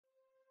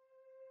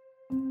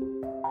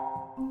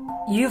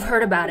You've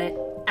heard about it,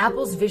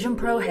 Apple's Vision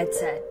Pro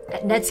headset.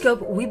 At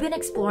Netskope, we've been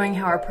exploring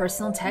how our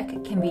personal tech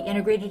can be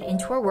integrated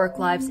into our work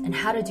lives and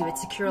how to do it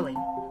securely.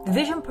 The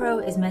Vision Pro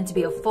is meant to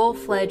be a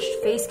full-fledged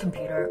face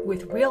computer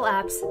with real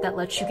apps that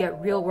let you get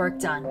real work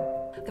done.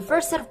 The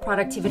first set of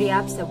productivity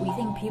apps that we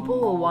think people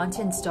will want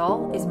to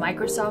install is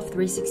Microsoft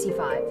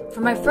 365.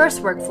 For my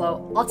first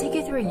workflow, I'll take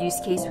you through a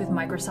use case with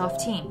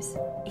Microsoft Teams.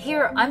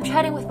 Here, I'm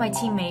chatting with my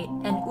teammate,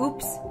 and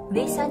oops,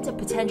 they sent a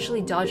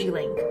potentially dodgy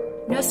link.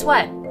 No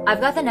sweat, I've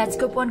got the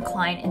Netskope One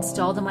client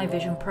installed on my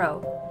Vision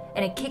Pro,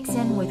 and it kicks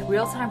in with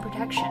real-time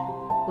protection,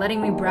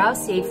 letting me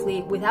browse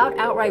safely without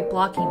outright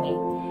blocking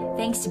me,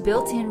 thanks to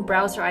built-in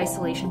browser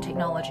isolation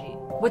technology.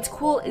 What's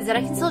cool is that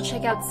I can still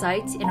check out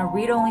sites in a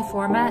read-only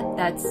format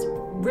that's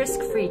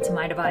risk-free to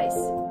my device.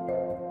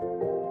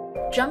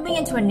 Jumping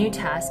into a new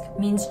task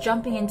means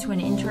jumping into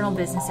an internal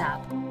business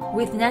app.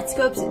 With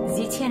Netskope's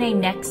ZTNA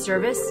Next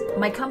service,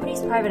 my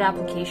company's private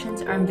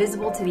applications are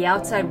invisible to the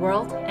outside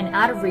world and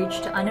out of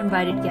reach to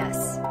uninvited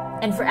guests.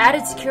 And for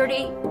added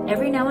security,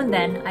 every now and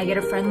then I get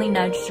a friendly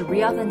nudge to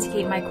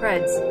re-authenticate my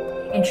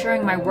creds,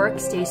 ensuring my work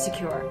stays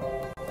secure.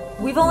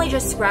 We've only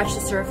just scratched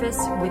the surface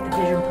with the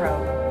Vision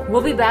Pro.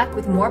 We'll be back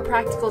with more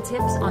practical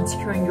tips on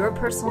securing your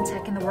personal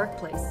tech in the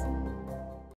workplace.